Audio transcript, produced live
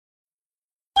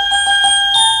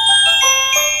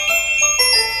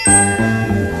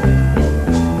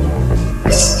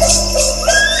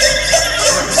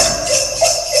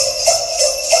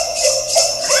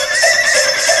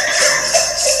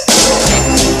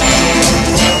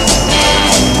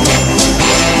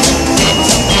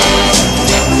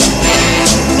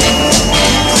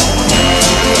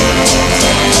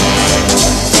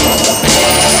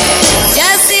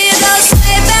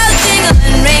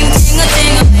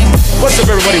What's up,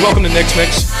 everybody? Welcome to Nick's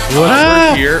Mix.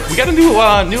 We're here. We got a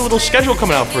new little schedule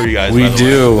coming out for you guys. We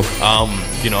do.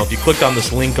 If you clicked on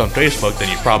this link on Facebook, then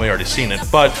you've probably already seen it.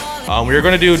 But we are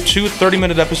going to do 2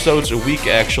 30-minute episodes a week,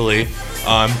 actually.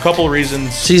 Couple of reasons.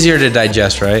 It's easier to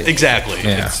digest, right? Exactly.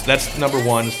 Yeah. That's number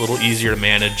one. It's a little easier to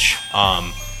manage.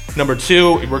 Number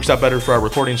two, it works out better for our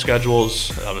recording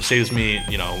schedules. It saves me, an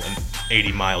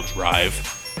 80-mile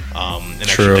drive. An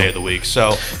extra day of the week.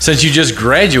 So since you just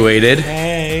graduated,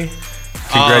 hey,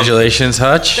 congratulations,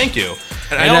 Hutch. Thank you.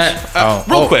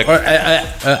 Real quick,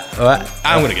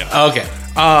 I'm gonna go.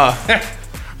 Okay.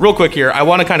 Real quick here, I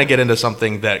want to kind of get into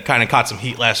something that kind of caught some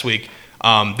heat last week.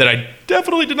 That I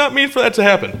definitely did not mean for that to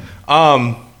happen.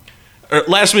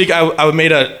 Last week, I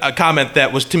made a comment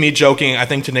that was to me joking, I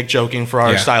think to Nick joking for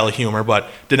our style of humor, but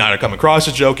did not come across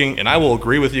as joking, and I will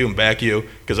agree with you and back you,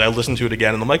 because I listened to it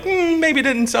again, and I'm like, maybe it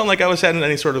didn't sound like I was having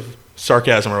any sort of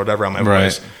sarcasm or whatever on my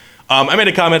voice. I made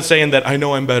a comment saying that I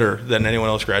know I'm better than anyone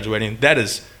else graduating. That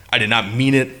is, I did not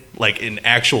mean it like in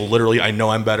actual, literally, I know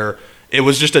I'm better. It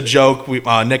was just a joke.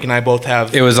 Nick and I both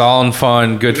have. It was all in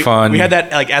fun, good fun. We had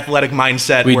that like athletic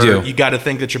mindset where you got to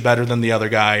think that you're better than the other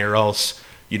guy, or else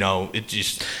it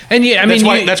just. And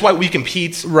that's why we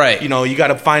compete, right? You got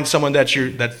to find someone that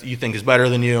you think is better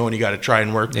than you, and you got to try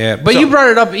and work. Yeah, but you brought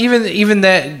it up even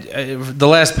that the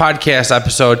last podcast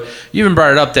episode. You even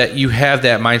brought it up that you have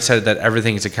that mindset that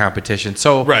everything is a competition.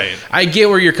 So right, I get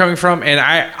where you're coming from, and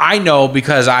I know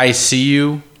because I see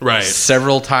you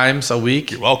several times a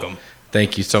week. You're welcome.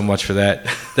 Thank you so much for that.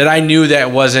 That I knew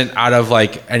that wasn't out of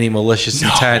like any malicious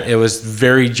intent. It was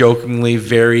very jokingly,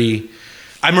 very.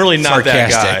 I'm really not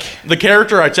sarcastic. That guy. The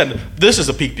character I said, this is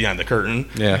a peek behind the curtain.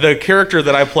 Yeah. The character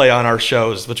that I play on our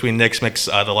shows between Nick's Mix,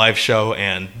 the live show,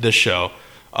 and this show.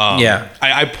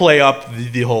 I play up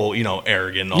the whole,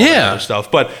 arrogant, all that other stuff.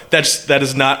 But that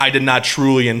is not. I did not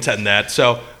truly intend that.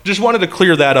 So just wanted to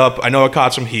clear that up. I know it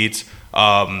caught some heat.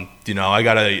 I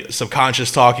got a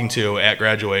subconscious talking to at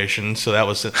graduation, so that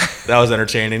was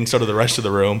entertaining. So did the rest of the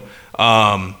room.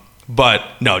 But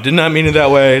no, did not mean it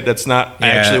that way. That's not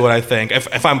actually what I think.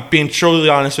 If I'm being truly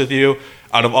honest with you,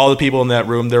 out of all the people in that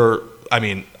room,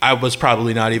 I was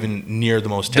probably not even near the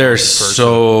most talented person. There's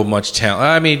so much talent.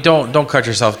 I mean, don't cut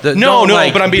yourself. But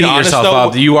I'm being honest though.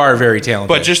 Up. You are very talented.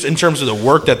 But just in terms of the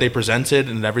work that they presented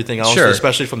and everything else,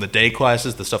 especially from the day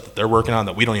classes, the stuff that they're working on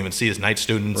that we don't even see as night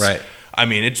students. Right. I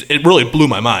mean, it really blew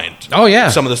my mind. Oh yeah.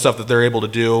 Some of the stuff that they're able to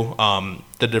do.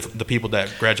 The people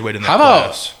that graduated in that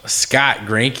class. How about Scott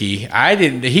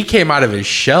Granke? He came out of his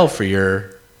shell for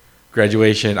your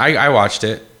graduation. I watched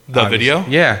it. The video?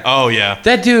 Yeah. Oh yeah.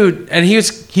 That dude, and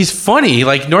he's funny.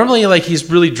 Like normally, like he's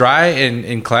really dry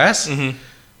in class. Mm-hmm.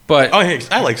 But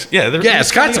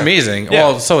Scott's amazing. Yeah.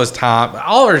 Well, so is Tom.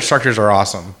 All our instructors are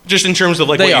awesome. Just in terms of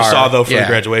like what you saw though for the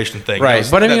graduation thing, right?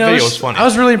 But that video was funny. I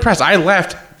was really impressed. I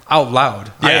laughed out loud.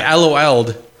 Yeah. I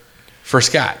LOL'd for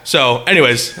Scott. So,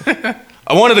 anyways,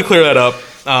 I wanted to clear that up.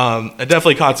 I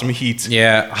definitely caught some heat.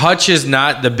 Yeah, Hutch is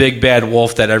not the big bad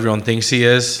wolf that everyone thinks he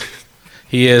is.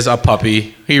 He is a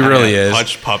puppy. He really is.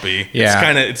 Hutch puppy. Yeah.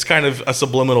 It's kind of a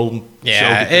subliminal joke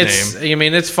at the name. I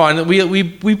mean, it's fun.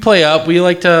 We play up. We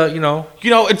like to,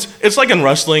 it's like in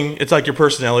wrestling. It's like your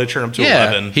personality turn up to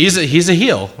 11. He's a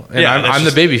heel, and I'm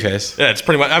the baby face. Yeah, it's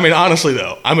pretty much. I mean, honestly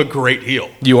though, I'm a great heel.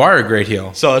 You are a great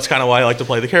heel. So that's kind of why I like to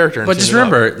play the character. But just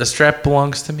remember, the strap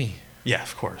belongs to me. Yeah,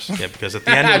 of course. Yeah, because at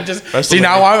the end,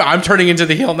 I'm turning into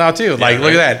the heel now too. Like,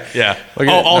 look at that. Yeah.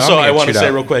 Also, I want to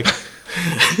say real quick.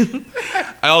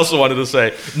 I also wanted to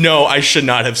say, no, I should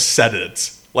not have said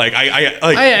it. Like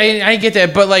I get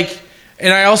that, but like,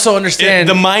 and I also understand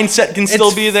the mindset can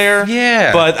still be there.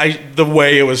 Yeah, but the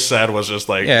way it was said was just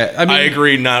like, I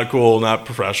agree, not cool, not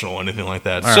professional, anything like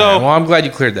that. So, well, I'm glad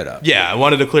you cleared that up. Yeah, I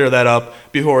wanted to clear that up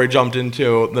before we jumped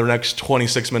into the next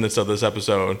 26 minutes of this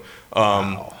episode.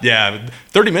 Wow. Yeah,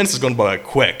 30 minutes is going to go by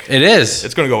quick. It is.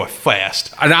 It's going to go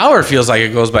fast. An hour feels like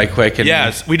it goes by quick. And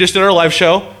yes, we just did our live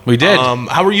show. We did.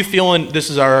 How are you feeling? This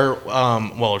is our,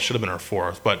 it should have been our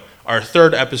 4th, but our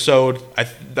 3rd episode.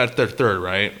 That's their 3rd,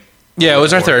 right? Yeah, it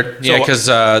was our 3rd. Yeah, because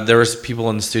there was people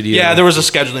in the studio. Yeah, there was a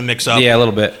scheduling mix-up. Yeah, a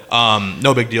little bit.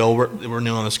 No big deal. We're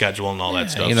new on the schedule and all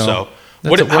that stuff. So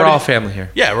we're all family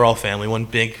here. Yeah, we're all family. One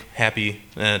big, happy,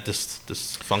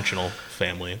 dysfunctional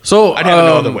family. So I'd have it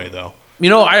no other way, though.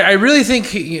 I really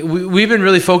think we've been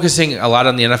really focusing a lot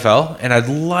on the NFL, and I'd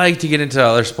like to get into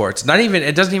other sports.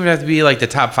 It doesn't even have to be like the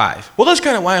top 5. Well, that's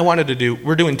kind of why I wanted to do.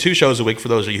 We're doing 2 shows a week for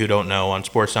those of you who don't know on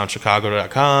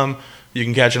SportsTownChicago.com. You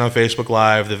can catch it on Facebook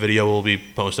Live. The video will be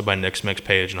posted by Nick's Mix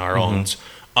page and our owns.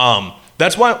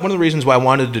 That's one of the reasons why I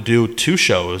wanted to do 2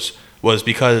 shows. was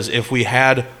because if we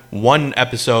had one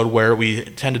episode where we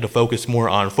tended to focus more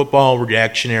on football,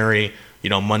 reactionary,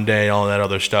 Monday, all that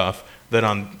other stuff, then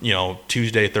on,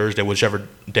 Tuesday, Thursday, whichever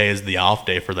day is the off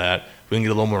day for that, we can get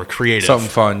a little more creative. Something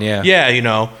fun, yeah.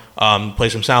 Yeah, play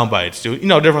some sound bites, do,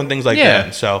 different things like that.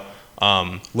 And so,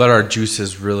 let our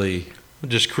juices really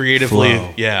just creatively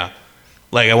flow. Yeah.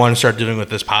 Like I want to start doing with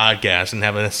this podcast and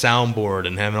having a soundboard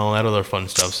and having all that other fun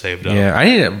stuff saved up.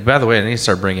 Yeah, by the way, I need to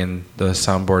start bringing the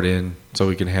soundboard in so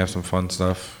we can have some fun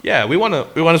stuff. Yeah, we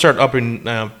want to start upping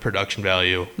production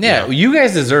value. Yeah, you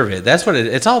guys deserve it. That's what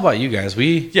it's all about. You guys,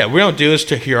 we don't do this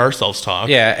to hear ourselves talk.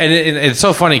 Yeah, and it's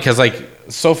so funny because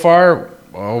so far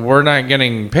we're not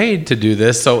getting paid to do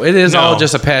this, so it is all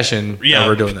just a passion that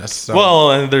we're doing this. So.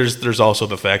 Well, and there's also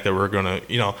the fact that we're gonna,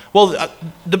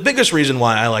 the biggest reason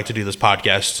why I like to do this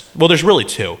podcast. Well, there's really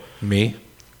two. Me.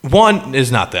 One is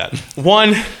not that.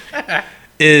 One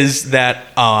is that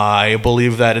I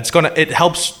believe that it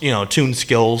helps tune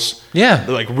skills. Yeah.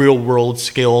 Like real world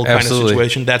skill kind of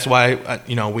situation. That's why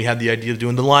we had the idea of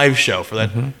doing the live show for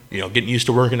that. Mm-hmm. Getting used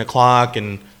to working the clock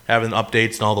and having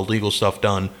updates and all the legal stuff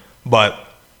done. But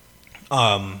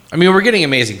we're getting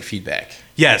amazing feedback.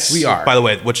 Yes, we are. By the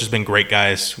way, which has been great,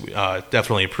 guys. We,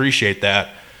 definitely appreciate that.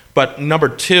 But number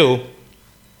two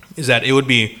is that it would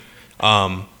be,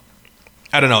 I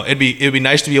don't know, it'd be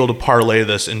nice to be able to parlay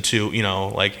this into,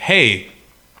 hey,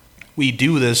 we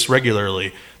do this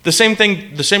regularly. The same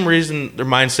thing, the same reason, their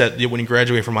mindset when you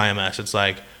graduate from IMS. It's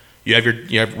like you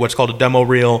have what's called a demo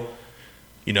reel.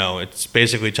 It's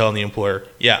basically telling the employer,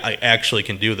 yeah, I actually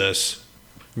can do this.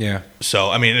 Yeah.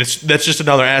 So that's just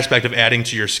another aspect of adding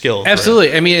to your skills.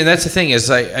 Absolutely. Right? And that's the thing is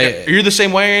you're the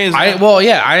same way as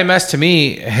IMS to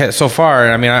me so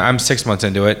far. I'm 6 months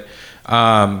into it.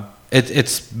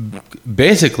 It's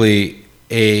basically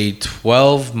a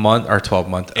 12-month or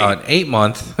 12-month, an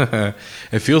 8-month.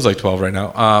 It feels like 12 right now.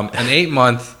 An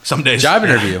 8-month some days job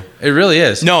interview. It really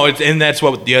is. No, and that's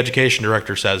what the education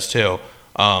director says too.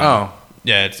 Yeah,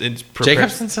 it's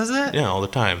Jacobson says that? Yeah, all the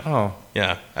time. Oh.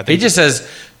 Yeah. I think he just says,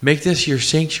 make this your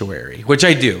sanctuary, which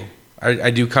I do. I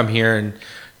do come here and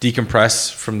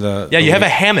decompress from the... Yeah, you have a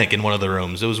hammock in one of the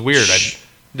rooms. It was weird. I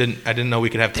didn't know we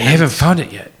could have... They haven't found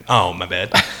it yet. Oh, my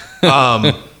bad.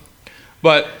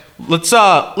 But let's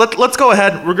go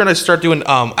ahead. We're going to start doing...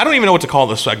 I don't even know what to call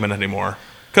this segment anymore.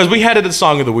 Because we had it as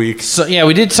Song of the Week. So, yeah,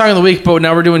 we did Song of the Week, but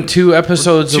now we're doing 2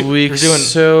 episodes a week. We're doing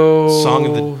Song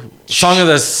of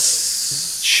the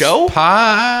show?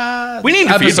 Pod? We need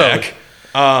feedback.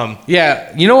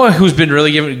 Yeah, you know what? Who's been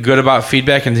really good about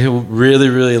feedback and who really,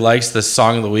 really likes the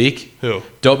Song of the Week? Who?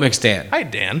 Dope Mix Dan. Hi,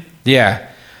 Dan. Yeah.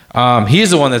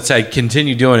 He's the one that said,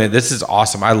 continue doing it. This is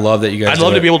awesome. I love that you guys I'd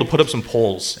love to be able to put up some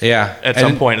polls. Yeah. At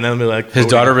some point, and then be like... His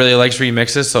daughter really likes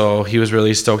remixes, so he was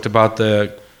really stoked about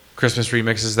the Christmas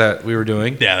remixes that we were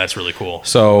doing. Yeah, that's really cool.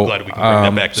 So I'm glad we can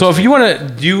bring that back. So if you want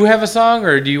to... Do you have a song,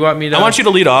 or do you want me to... I want you to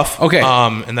lead off. Okay.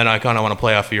 And then I kind of want to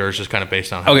play off of yours, just kind of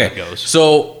based on how that goes.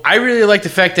 So I really like the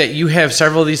fact that you have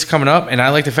several of these coming up, and I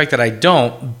like the fact that I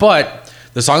don't, but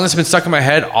the song that's been stuck in my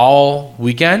head all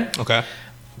weekend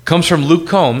comes from Luke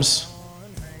Combs.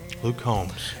 Luke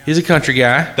Combs. He's a country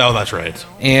guy. Oh, that's right.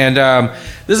 And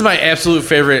this is my absolute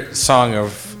favorite song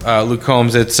of Luke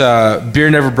Combs. It's Beer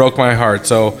Never Broke My Heart.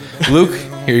 So, Luke,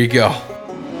 here you go.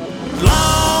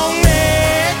 Long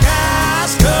neck,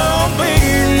 ice cold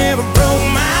beer never broke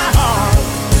my heart.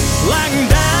 Like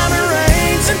diamond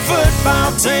rings and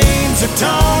football teams have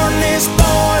torn this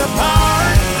boy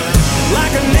apart.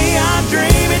 Like a neon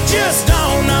dream, it just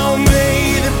dawned on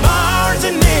me. The bars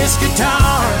in this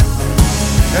guitar.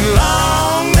 And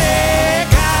long neck,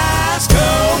 ice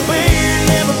cold beer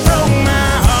never broke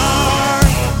my heart.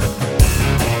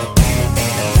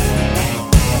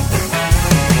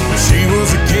 She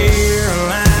was a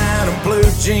Carolina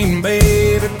blue jean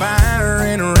baby, fire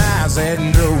in her eyes that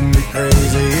drove me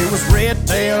crazy. It was red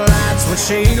tail lights when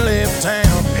she left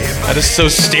town. That is so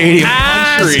stadium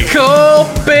country. Ice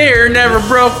cold beer never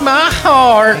broke my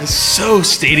heart. That is so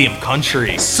stadium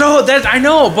country. So that I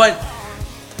know, but.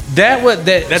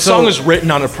 That song was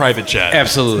written on a private jet.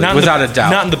 Absolutely, without a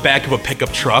doubt. Not in the back of a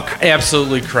pickup truck.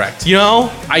 Absolutely correct.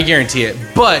 I guarantee it.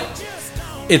 But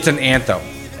it's an anthem,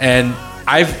 and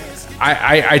I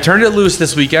turned it loose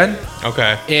this weekend.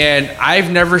 Okay. And I've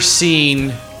never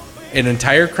seen an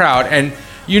entire crowd, and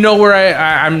where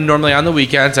I'm normally on the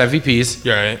weekends, MVPs.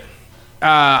 You're right.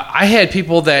 I had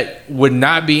people that would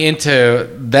not be into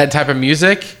that type of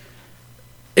music.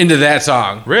 Into that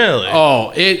song. Really?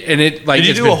 Oh, Did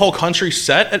you do a whole country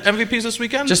set at MVPs this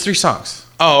weekend? Just 3 songs.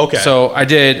 Oh, okay. So I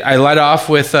did. I led off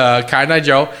with Cotton Eye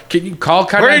Joe. Can you call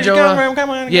Cotton Eye Joe? Come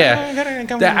on. Yeah.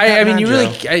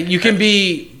 You can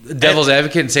be devil's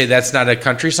advocate and say that's not a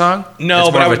country song.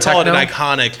 No, but I would call it an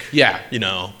iconic. Yeah, you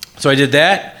know. So I did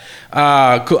that.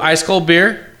 Ice cold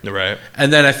beer. Right.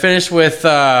 And then I finished with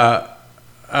Man,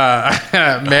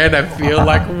 I Feel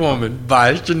Like a Woman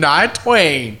by Shania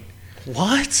Twain.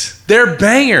 What? They're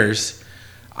bangers.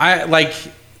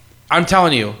 I'm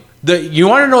telling you. You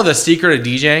want to know the secret of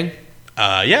DJing?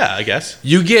 Yeah, I guess.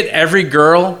 You get every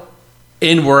girl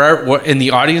in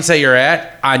the audience that you're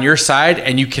at on your side,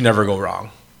 and you can never go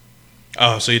wrong.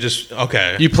 Oh, so you just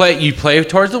okay. You play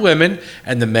towards the women,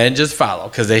 and the men just follow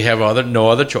because they have no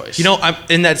other choice. You know, I'm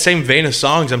in that same vein of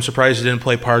songs. I'm surprised you didn't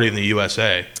play "Party in the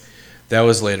USA." That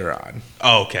was later on.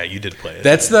 Oh, okay, you did play it.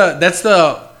 That's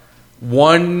the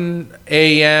 1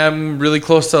 a.m. really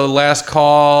close to the last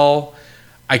call.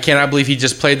 I cannot believe he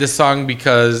just played this song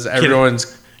because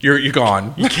you're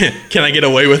gone. Can I get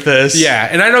away with this? Yeah,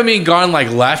 and I don't mean gone like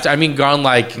left. I mean gone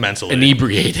like mentally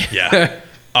inebriated. Yeah.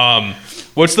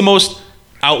 What's the most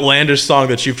outlandish song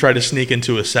that you've tried to sneak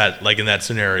into a set, like in that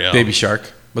scenario? Baby Shark,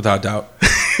 without doubt.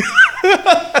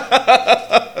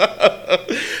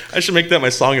 I should make that my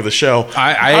song of the show.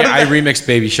 I remixed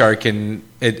Baby Shark, and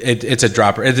it's a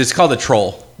dropper. It's called The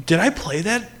Troll. Did I play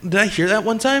that? Did I hear that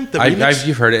one time?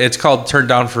 You've heard it. It's called Turn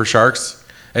Down for Sharks.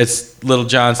 It's Little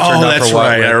John's Turn Down for What?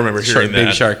 Right. I remember hearing that.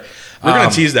 Baby Shark. We're going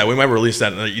to tease that. We might release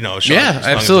that, show. Yeah,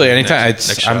 absolutely. Anytime.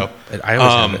 Next show. I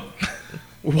always have it.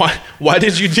 Why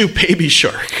did you do Baby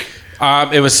Shark?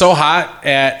 It was so hot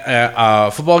at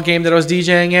a football game that I was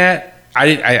DJing at.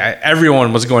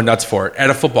 Everyone was going nuts for it at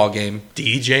a football game.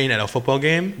 DJing at a football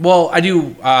game? Well, I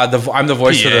do. I'm the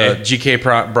voice for the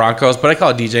GK Broncos, but I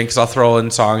call it DJing because I'll throw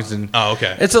in songs and. Oh,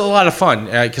 okay. It's a lot of fun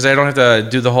because I don't have to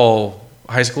do the whole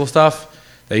high school stuff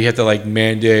that you have to like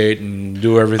mandate and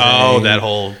do everything. Oh, that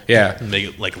whole make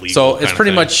it like legal. So it's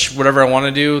pretty much whatever I want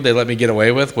to do. They let me get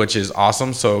away with, which is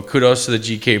awesome. So kudos to the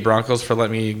GK Broncos for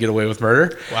letting me get away with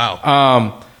murder.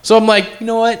 Wow. So I'm like, you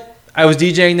know what? I was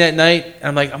DJing that night, and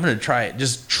I'm like, I'm going to try it.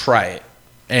 Just try it.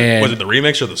 And was it the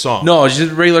remix or the song? No, it's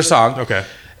just a regular song. Okay.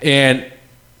 And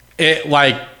it,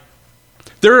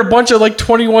 there were a bunch of,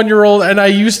 21-year-old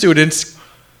NIU students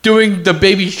doing the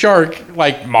Baby Shark,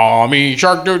 Mommy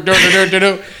Shark, do.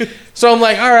 So I'm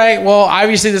like, all right, well,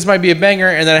 obviously this might be a banger.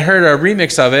 And then I heard a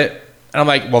remix of it, and I'm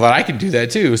like, well, then I can do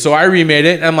that too. So I remade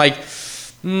it, and I'm like,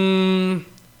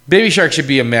 Baby Shark should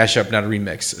be a mashup, not a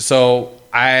remix. So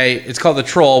it's called The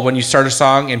Troll when you start a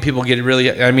song and people get really,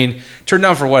 Turn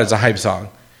Down for What is a hype song.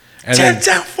 And Turn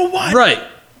Down for What?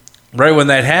 Right when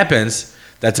that happens,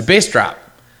 that's a bass drop.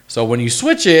 So when you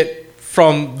switch it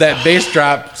from that bass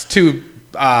drop to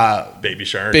Baby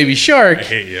Shark, I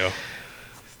hate you.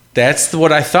 That's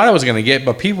what I thought I was going to get,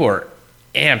 but people were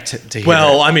amped to hear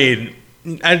it.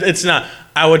 It's not.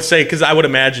 I would say because I would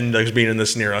imagine being in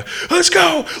this scenario. Let's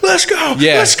go, let's go,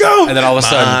 let's go. And then all of a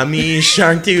sudden, Mommy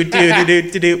Shark, do,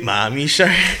 Mommy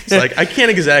Shark. It's like I can't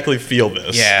exactly feel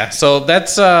this. Yeah. So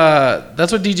that's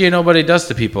what DJ Nobody does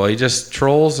to people. He just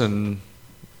trolls, and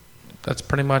that's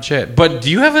pretty much it. But do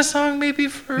you have a song maybe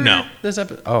for this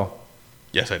episode? Oh.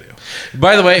 Yes, I do.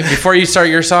 By the way, before you start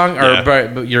your song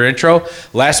or your intro,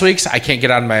 last week's I can't get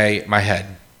on my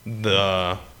head.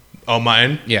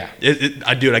 Mine? Yeah.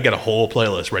 I got a whole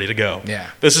playlist ready to go. Yeah.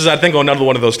 This is, I think, another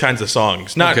one of those kinds of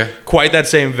songs. Not quite that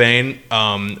same vein,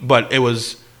 but it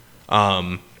was,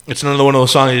 it's another one of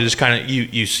those songs you just kind of,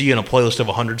 you see in a playlist of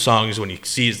 100 songs. When you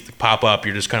see it pop up,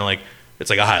 you're just kind of like, it's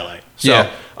like a highlight.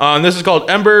 So, this is called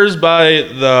Embers by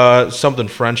the something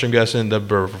French, I'm guessing, the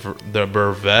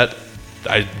Burvet.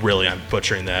 I'm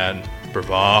butchering that.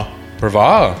 Bravo.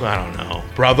 I don't know.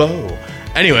 Bravo.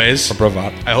 Anyways,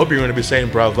 I hope you're going to be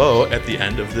saying bravo at the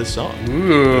end of this song.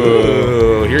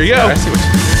 Ooh. Here you go. I see what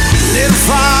little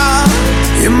fire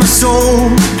in my soul,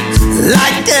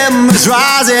 like embers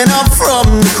rising up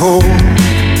from the cold. A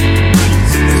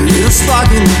little spark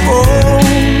in the bowl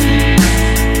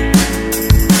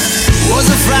was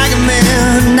a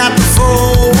fragment, not the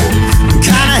full.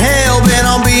 Kinda hell-bent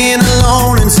on being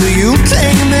alone until you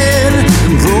came in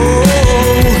and broke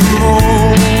the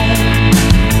mold.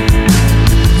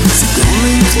 So come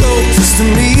in closest to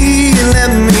me and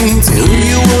let me tell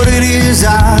you what it is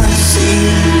I see.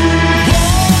 Whoa,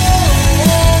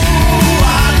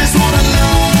 I just wanna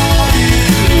love you.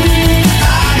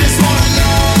 I just wanna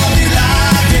love you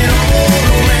like an old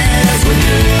romance with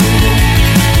you.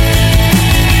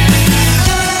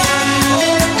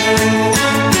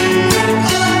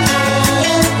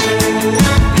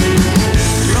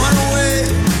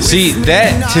 See,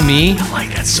 that to me, I like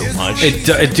that so much.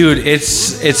 Dude,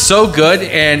 it's so good.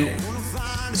 And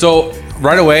so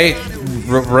right away,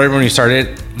 right when you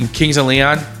started, Kings of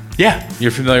Leon. Yeah.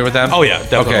 You're familiar with them? Oh, yeah,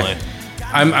 definitely. Okay.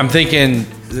 I'm thinking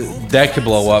that could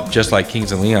blow up just like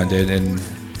Kings of Leon did, and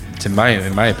in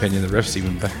my opinion, the riff's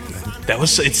even better.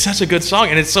 It's such a good song,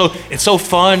 and it's so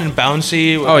fun and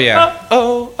bouncy. Oh yeah.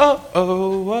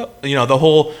 Oh. You know, the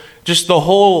whole.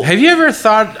 Have you ever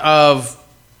thought of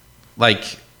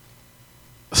like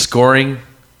scoring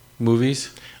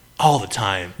movies? All the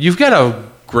time. You've got a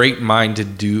great mind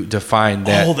to find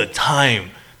that all the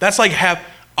time. That's like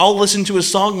I'll listen to a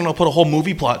song and I'll put a whole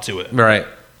movie plot to it. Right.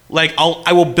 Like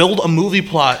I will build a movie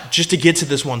plot just to get to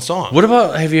this one song. What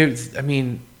about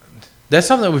that's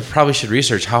something that we probably should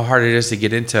research, how hard it is to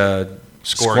get into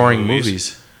scoring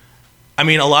movies. I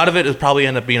mean, a lot of it is probably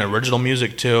end up being original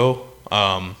music too.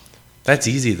 That's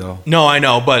easy though. No, I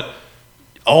know, but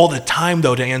all the time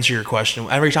though, to answer your question,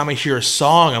 every time I hear a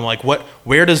song, I'm like,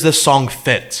 where does this song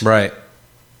fit? Right.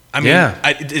 I mean,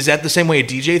 is that the same way a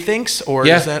DJ thinks, or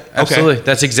is that okay? Absolutely?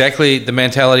 That's exactly the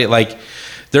mentality. Like,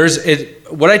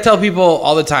 what I tell people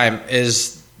all the time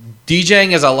is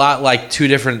DJing is a lot like two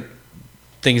different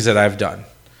things that I've done.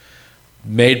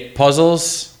 Made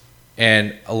puzzles,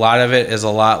 and a lot of it is a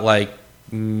lot like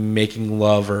making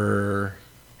love or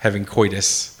having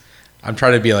coitus. I'm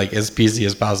trying to be like as PC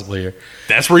as possible here.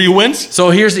 That's where you win. So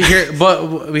here's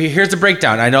the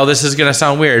breakdown. I know this is gonna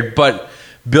sound weird, but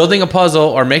building a puzzle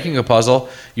or making a puzzle,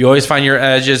 you always find your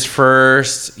edges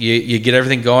first. You get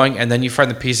everything going, and then you find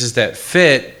the pieces that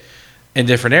fit in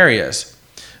different areas.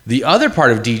 The other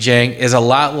part of DJing is a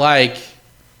lot like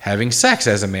having sex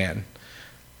as a man.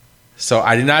 So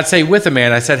I did not say with a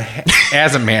man. I said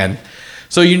as a man.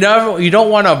 So you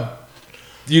don't want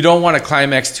to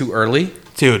climax too early,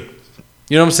 dude.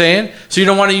 You know what I'm saying? So you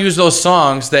don't want to use those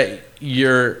songs that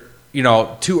you're,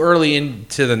 too early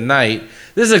into the night.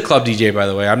 This is a club DJ, by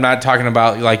the way. I'm not talking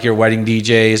about like your wedding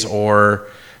DJs or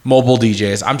mobile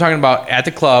DJs. I'm talking about at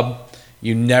the club.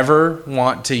 You never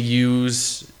want to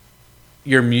use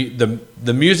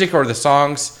the music or the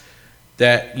songs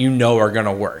that are going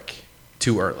to work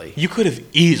too early. You could have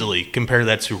easily compared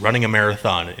that to running a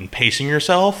marathon and pacing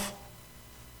yourself.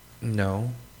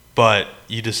 No. But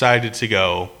you decided to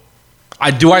go...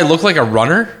 Do I look like a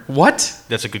runner? What?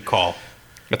 That's a good call.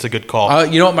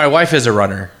 You know what? My wife is a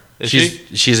runner.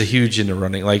 She's a huge into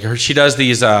running. Like she does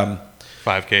these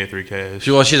 5K, 3Ks.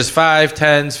 She does 5,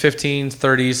 10s, 15s,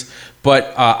 30s,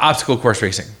 but obstacle course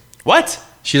racing. What?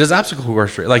 She does obstacle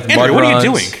course racing, like Andrew, mud runs. What are you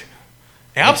doing?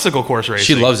 Obstacle course racing.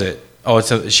 She loves it. Oh,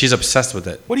 she's obsessed with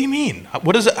it. What do you mean?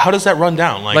 What is it? How does that run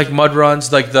down? Like mud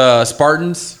runs, like the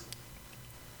Spartans.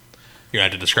 You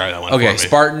had to describe that one. Okay, for me.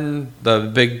 Spartan, the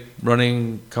big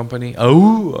running company.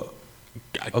 Oh,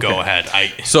 go ahead.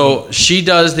 So she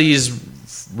does these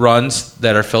runs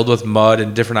that are filled with mud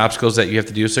and different obstacles that you have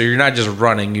to do. So you're not just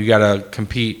running; you got to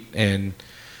compete and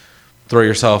throw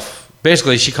yourself.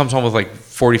 Basically, she comes home with like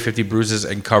 40, 50 bruises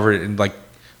and covered in like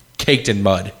caked in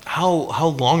mud.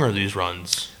 How long are these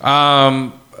runs?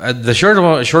 The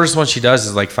shortest one she does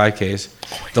is like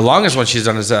 5Ks. The longest one she's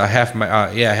done is a half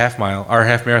mile or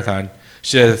half marathon.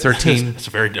 She did a 13. It's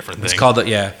a very different thing. It's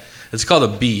called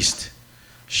a beast.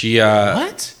 She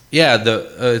what? Yeah,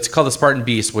 it's called the Spartan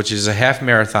Beast, which is a half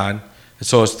marathon.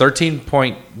 So it's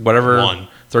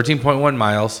 13.1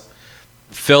 miles,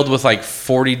 filled with like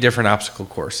 40 different obstacle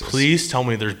courses. Please tell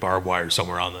me there's barbed wire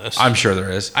somewhere on this. I'm sure there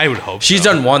is. I would hope She's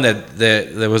done one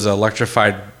that was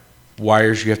electrified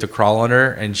wires you have to crawl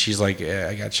under, and she's like, yeah,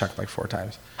 I got chucked like 4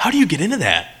 times. How do you get into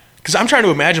that? Because I'm trying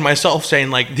to imagine myself saying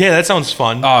like, yeah, that sounds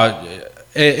fun.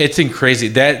 It's crazy.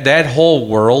 That whole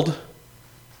world.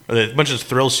 A bunch of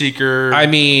thrill seeker. I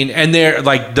mean, and they're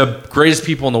like the greatest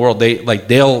people in the world.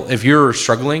 They'll if you're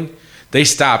struggling, they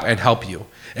stop and help you.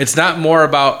 It's not more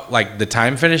about like the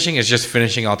time finishing. It's just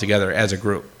finishing all together as a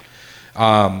group.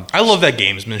 I love that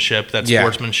gamesmanship, that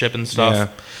sportsmanship and stuff. Yeah.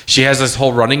 She has this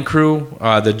whole running crew,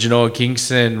 the Genoa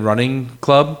Kingston Running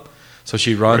Club. So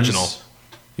she runs. Original.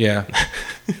 Yeah.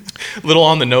 Little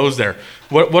on the nose there.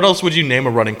 What else would you name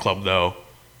a running club though?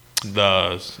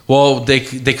 Well,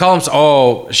 they call them.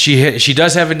 Oh, she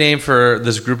does have a name for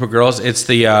this group of girls. It's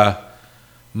the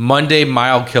Monday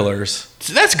Mile Killers.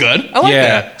 That's good. I like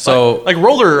that. So like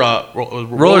roller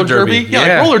derby. Yeah,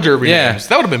 like roller derby names.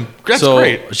 That would have been. That's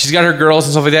great. She's got her girls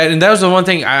and stuff like that. And that was the one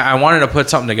thing I wanted to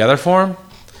put something together for them,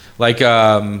 like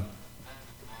a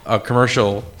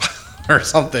commercial or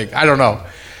something. I don't know.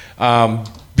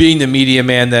 Being the media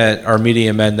men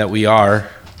that we are,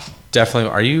 definitely.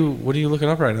 What are you looking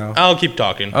up right now? I'll keep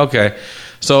talking. Okay.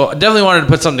 So I definitely wanted to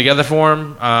put something together for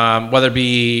him, whether it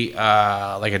be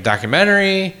like a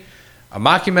documentary, a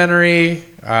mockumentary,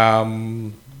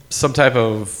 some type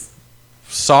of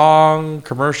song,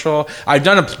 commercial. I've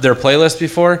done their playlist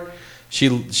before.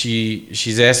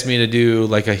 she's asked me to do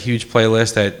like a huge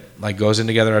playlist that like goes in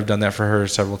together. I've done that for her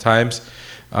several times.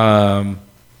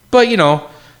 But you know,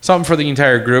 something for the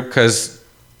entire group, because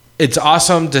it's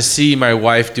awesome to see my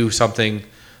wife do something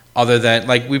other than,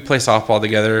 like, we play softball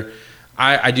together.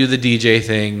 I do the DJ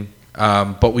thing,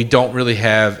 but we don't really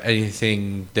have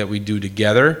anything that we do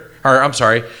together. Or I'm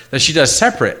sorry, that she does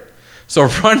separate. So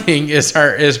running is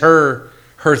her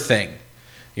thing.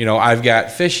 You know, I've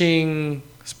got fishing,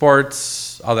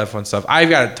 sports, all that fun stuff. I've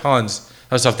got tons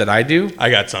of stuff that I do. I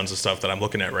got tons of stuff that I'm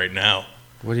looking at right now.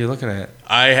 What are you looking at?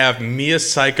 I have Mia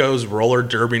Psycho's roller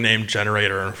derby name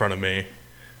generator in front of me.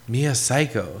 Mia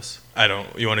Psycho's?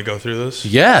 You want to go through this?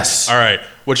 Yes. All right.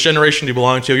 Which generation do you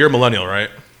belong to? You're a millennial, right?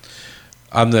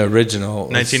 I'm the original.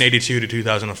 1982 to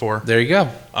 2004. There you go.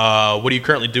 What do you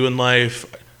currently do in life?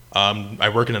 I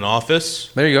work in an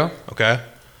office. There you go. Okay.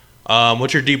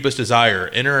 What's your deepest desire?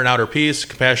 Inner and outer peace,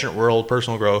 compassionate world,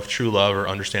 personal growth, true love, or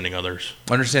understanding others?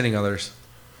 Understanding others.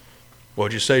 What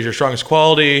would you say is your strongest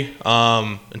quality?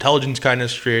 Intelligence,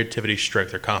 kindness, creativity,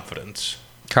 strength, or confidence?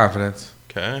 Confidence.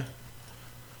 Okay.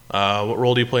 What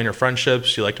role do you play in your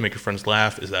friendships? Do you like to make your friends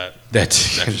laugh?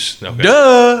 That's just okay.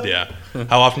 Duh. Yeah.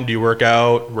 How often do you work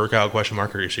out? Question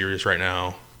mark. Are you serious right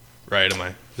now? Right? Is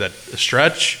that a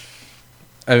stretch?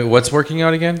 I mean, what's working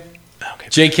out again? Okay.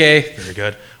 JK. Very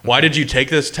good. Why did you take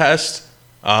this test?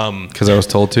 Because I was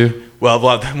told to. Well,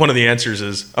 one of the answers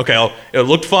is, okay, it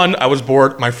looked fun. I was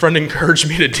bored. My friend encouraged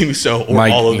me to do so, or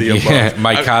all of the above.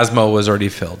 My Cosmo was already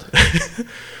filled.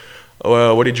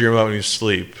 What do you dream about when you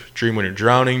sleep? Dream when you're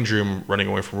drowning, dream running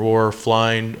away from war,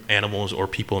 flying, animals, or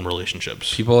people in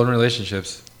relationships? People in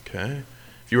relationships. Okay.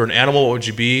 If you were an animal, what would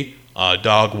you be?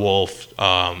 Dog, wolf.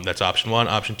 That's option 1.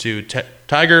 Option 2,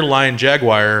 tiger, lion,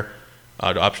 jaguar.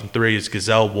 Option 3 is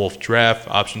gazelle, wolf, giraffe.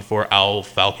 Option 4, owl,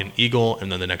 falcon, eagle.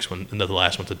 And then the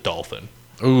last one's a dolphin.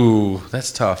 Ooh,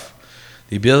 that's tough.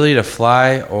 The ability to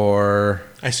fly or...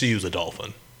 I see you as a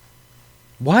dolphin.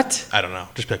 What? I don't know.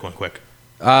 Just pick one quick.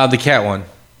 The cat one.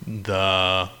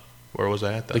 Where was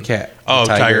I at then? The cat. Oh,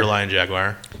 tiger, lion,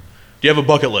 jaguar. Do you have a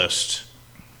bucket list?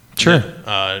 Sure.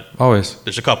 Always.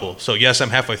 There's a couple. So yes, I'm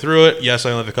halfway through it. Yes,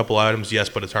 I only have a couple items. Yes,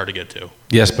 but it's hard to get to.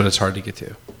 Yes, but it's hard to get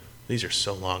to. These are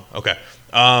so long. Okay.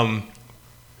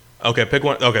 Okay, pick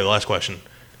one. Okay, the last question.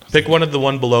 Pick one of the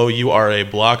one below. You are a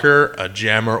blocker, a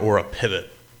jammer, or a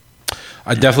pivot.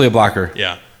 Definitely a blocker.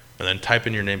 Yeah. And then type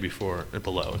in your name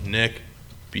below. Nick,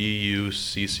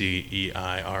 Buccieiri.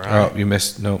 Oh, you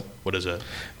missed. No. What is it?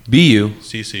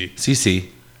 Buccieiri.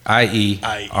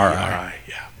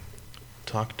 Yeah.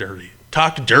 Talk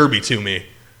derby to me.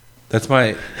 That's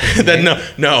my.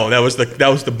 No. That was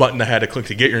the button I had to click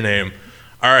to get your name.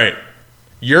 All right.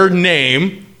 Your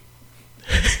name.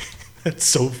 That's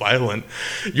so violent.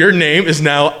 Your name is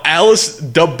now Alice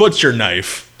the Butcher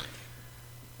Knife.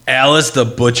 Alice the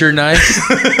Butcher Knife?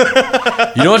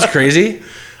 You know what's crazy?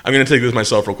 I'm going to take this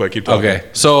myself real quick. Keep talking. Okay.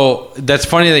 So that's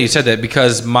funny that you said that,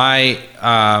 because my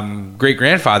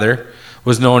great-grandfather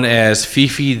was known as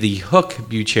Fifi the Hook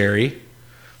Buccieiri.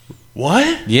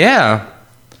 What? Yeah.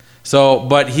 So,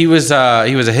 but he was a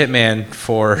hitman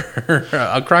for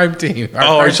a crime team.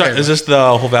 Is this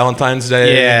the whole Valentine's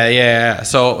Day? Yeah.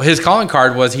 So his calling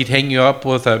card was he'd hang you up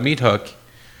with a meat hook.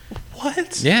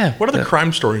 What? Yeah. What other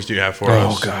crime stories do you have for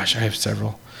us? Oh gosh, I have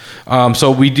several.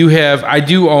 So I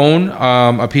do own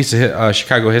a piece of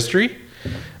Chicago history.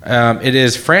 It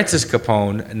is Francis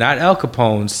Capone, not Al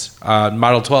Capone's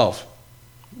Model 12.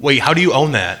 Wait, how do you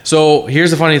own that? So here's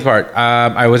the funny part.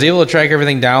 I was able to track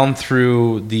everything down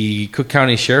through the Cook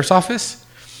County Sheriff's Office.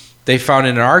 They found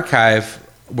in an archive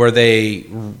where they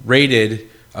raided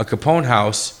a Capone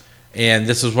house, and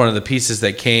this was one of the pieces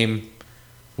that came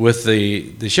with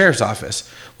the Sheriff's Office.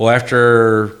 Well,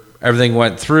 after everything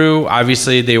went through,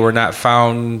 obviously they were not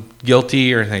found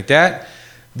guilty or anything like that.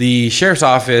 The Sheriff's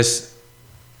Office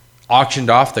auctioned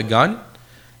off the gun,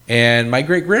 and my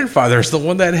great-grandfather is the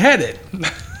one that had it.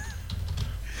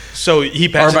 So he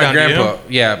passed it down to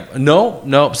you? Yeah.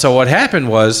 No. So what happened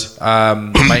was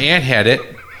my aunt had it.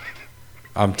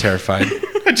 I'm terrified.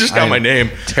 I just got my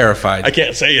name. Terrified. I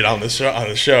can't say it on the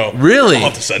show. Really? I'll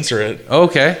have to censor it.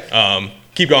 Okay.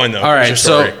 Keep going, though. All right.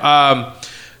 So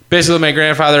basically, my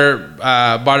grandfather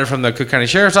bought it from the Cook County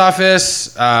Sheriff's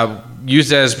Office,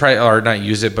 used it as pride, or not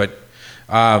used it, but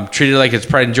treated it like it's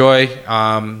pride and joy.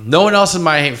 No one else in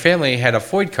my family had a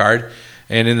FOID card.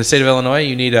 And in the state of Illinois,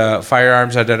 you need a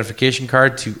firearms identification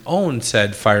card to own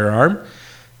said firearm.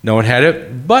 No one had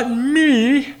it but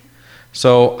me.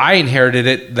 So I inherited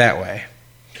it that way.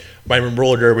 My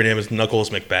roller derby name is Knuckles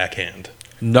McBackhand.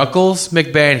 Knuckles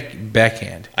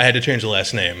McBackhand. I had to change the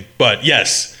last name. But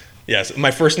yes, Yes,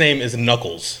 my first name is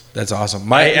Knuckles. That's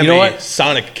awesome. I am a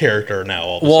Sonic character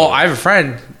now. I have a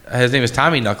friend. His name is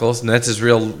Tommy Knuckles, and that's his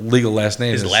real legal last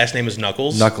name. His last name is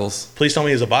Knuckles? Knuckles. Please tell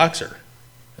me he's a boxer.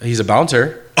 He's a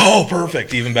bouncer. Oh,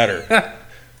 perfect. Even better.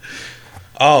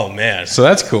 Oh, man. So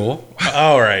that's cool.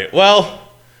 All right. Well,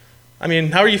 I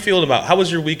mean, how are you feeling about? How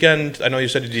was your weekend? I know you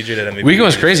said you DJ'd at MVP. Weekend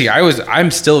was crazy.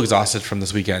 I'm still exhausted from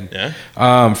this weekend.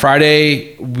 Yeah.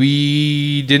 Friday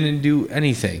we didn't do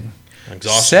anything.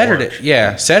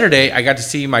 Saturday I got to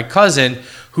see my cousin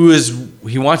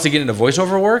he wants to get into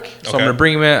voiceover work. So I'm going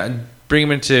to bring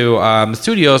him into the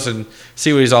studios and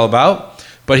see what he's all about.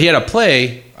 But he had a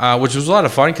play, which was a lot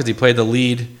of fun because he played the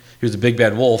lead. He was a big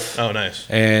bad wolf. Oh, nice.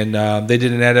 And they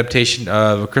did an adaptation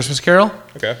of A Christmas Carol.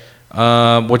 Okay.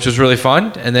 Which was really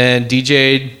fun. And then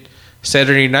DJ'd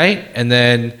Saturday night. And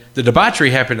then the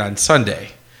debauchery happened on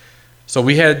Sunday. So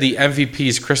we had the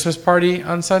MVP's Christmas party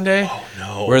on Sunday. Oh,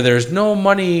 no. Where there's no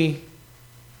money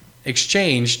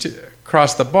exchanged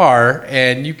across the bar,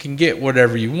 and you can get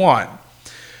whatever you want.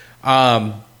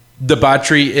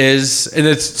 Debauchery is, and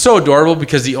it's so adorable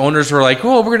because the owners were like,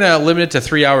 "Oh, we're going to limit it to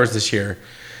 3 hours this year."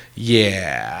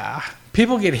 Yeah.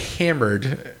 People get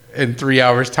hammered in 3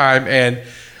 hours time. And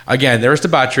again, there's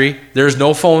debauchery. There's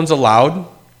no phones allowed.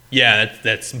 Yeah,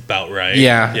 that's about right.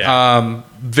 Yeah.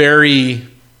 Very,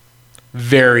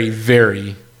 very,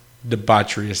 very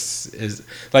debauchery is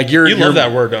like you love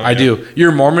that word, don't you? I do.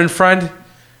 Your Mormon friend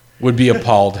would be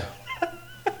appalled.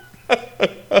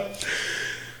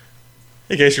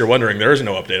 In case you're wondering, there is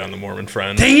no update on the Mormon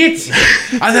friend. Dang it!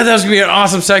 I thought that was gonna be an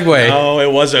awesome segue. No,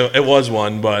 it was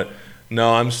one, but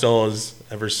no, I'm still as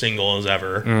ever single as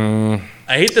ever.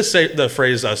 I hate to say the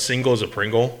phrase "single as a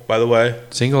Pringle." By the way,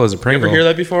 single as a Pringle. You ever hear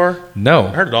that before? No.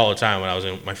 I heard it all the time when I was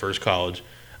in my first college.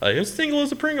 Like, it's single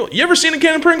as a Pringle. You ever seen a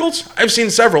can of Pringles? I've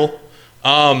seen several.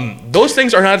 Those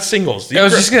things are not singles. I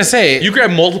was just gonna say you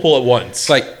grab multiple at once.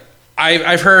 Like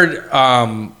I've heard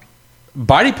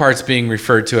body parts being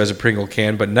referred to as a Pringle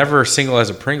can, but never single as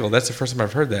a Pringle. That's the first time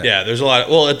I've heard that. Yeah, there's a lot.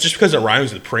 It's just because it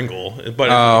rhymes with Pringle. But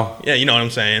yeah, you know what I'm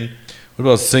saying. What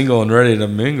about single and ready to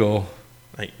mingle?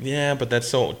 Like, yeah, but that's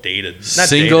so dated. Not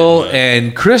single dated,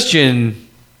 and Christian.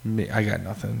 I got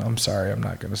nothing. I'm sorry. I'm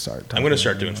not going to start. I'm going to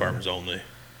start doing farmers only.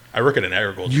 I work at an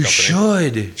agriculture you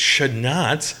company. Should. Should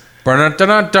not. No,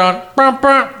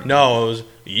 it was,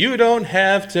 you don't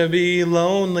have to be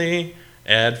lonely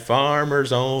at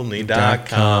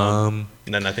farmersonly.com.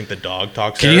 And then I think the dog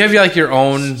talks. Can you have like your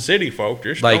own city folk?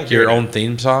 Like your own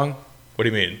theme song? What do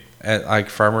you mean? At like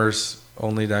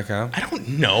farmersonly.com? I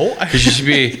don't know. Because you should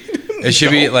be. It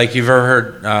should be like you've ever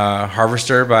heard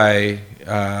Harvester by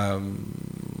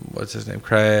what's his name?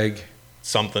 Craig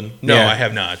something. No, yeah. I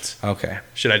have not. Okay.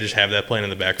 Should I just have that playing in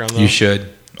the background though? You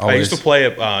should. Always. I used to play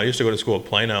it. I used to go to school at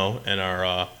Plano, and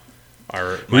were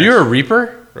you a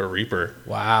Reaper? A Reaper.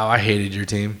 Wow, I hated your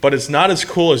team. But it's not as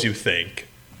cool as you think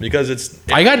because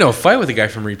I got no fight with the guy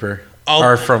from Reaper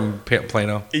or from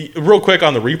Plano. Real quick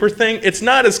on the Reaper thing, it's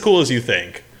not as cool as you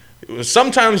think.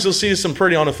 Sometimes you'll see some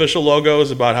pretty unofficial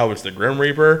logos about how it's the Grim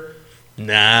Reaper.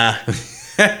 Nah.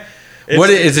 What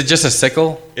is it? Just a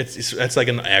sickle? It's like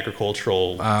an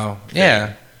agricultural. Oh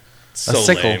yeah. So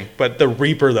lame. But the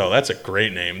Reaper though, that's a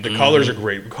great name. The colors are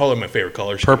great. Color my favorite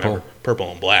color scheme. Purple.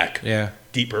 Purple and black. Yeah.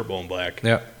 Deep purple and black.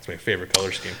 Yeah. It's my favorite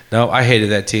color scheme. No, I hated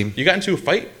that team. You got into a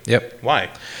fight? Yep. Why?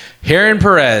 Heron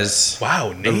Perez.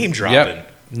 Wow, name dropping.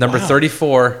 Yep. Number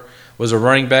 34 was a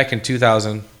running back in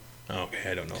 2000.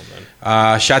 Okay, I don't know him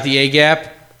then. Shot the A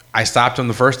gap. I stopped him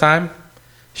the first time.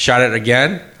 Shot it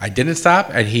again. I didn't stop,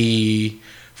 and he,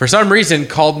 for some reason,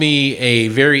 called me a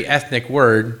very ethnic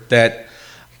word that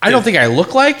I don't think I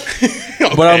look like.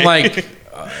 Okay. But I'm like,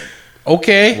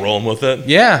 okay. Rolling with it.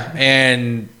 Yeah,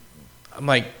 and I'm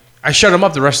like, I shut him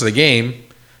up the rest of the game.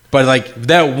 But like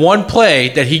that one play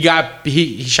that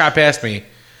he shot past me,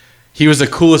 he was the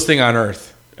coolest thing on earth.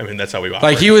 I mean, that's how we operate.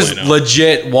 Like he was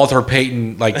legit Walter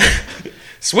Payton, like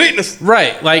sweetness.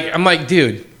 Right. Like I'm like,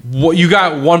 dude, you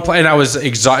got one play, and I was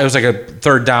exhausted. It was like a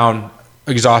third down,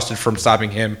 exhausted from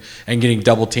stopping him and getting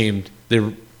double teamed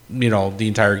the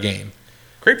entire game.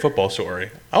 Great football story.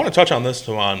 I want to touch on this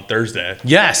on Thursday.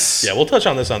 Yes. Yeah, we'll touch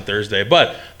on this on Thursday.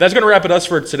 But that's going to wrap it up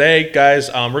for today, guys.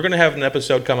 We're going to have an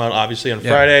episode come out, obviously, on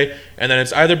Friday. And then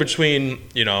it's either between,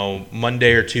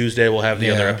 Monday or Tuesday we'll have the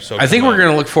other episode. I think we're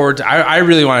going to look forward to – I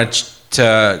really want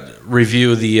to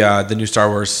review the new Star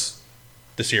Wars.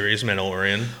 The series,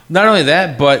 Mandalorian. Not only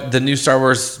that, but the new Star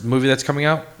Wars movie that's coming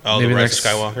out. Oh, The Rise of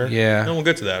Skywalker? Yeah. And we'll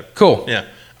get to that. Cool. Yeah.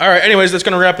 All right. Anyways, that's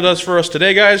going to wrap it up for us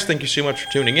today, guys. Thank you so much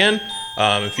for tuning in.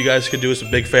 If you guys could do us a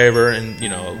big favor and,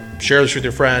 share this with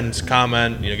your friends,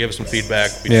 comment, give us some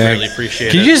feedback. We'd really appreciate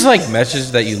it. Can you just message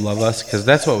that you love us? Because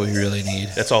that's what we really need.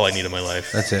 That's all I need in my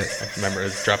life. That's it. I remember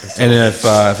dropping. And if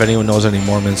anyone knows any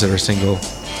Mormons that are single,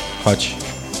 Hutch.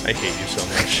 I hate you so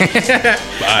much.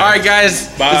 All right, guys.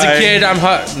 Bye. As a kid, I'm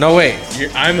Hutch. No, wait.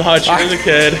 I'm Hutch. You're the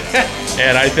kid.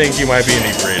 And I think you might be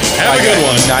inebriated. Have a good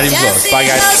one. Not even close. Bye,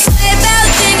 guys.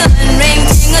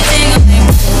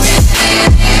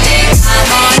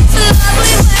 I'm on. It's lovely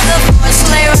weather for a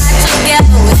sleigh ride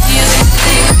together with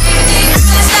you.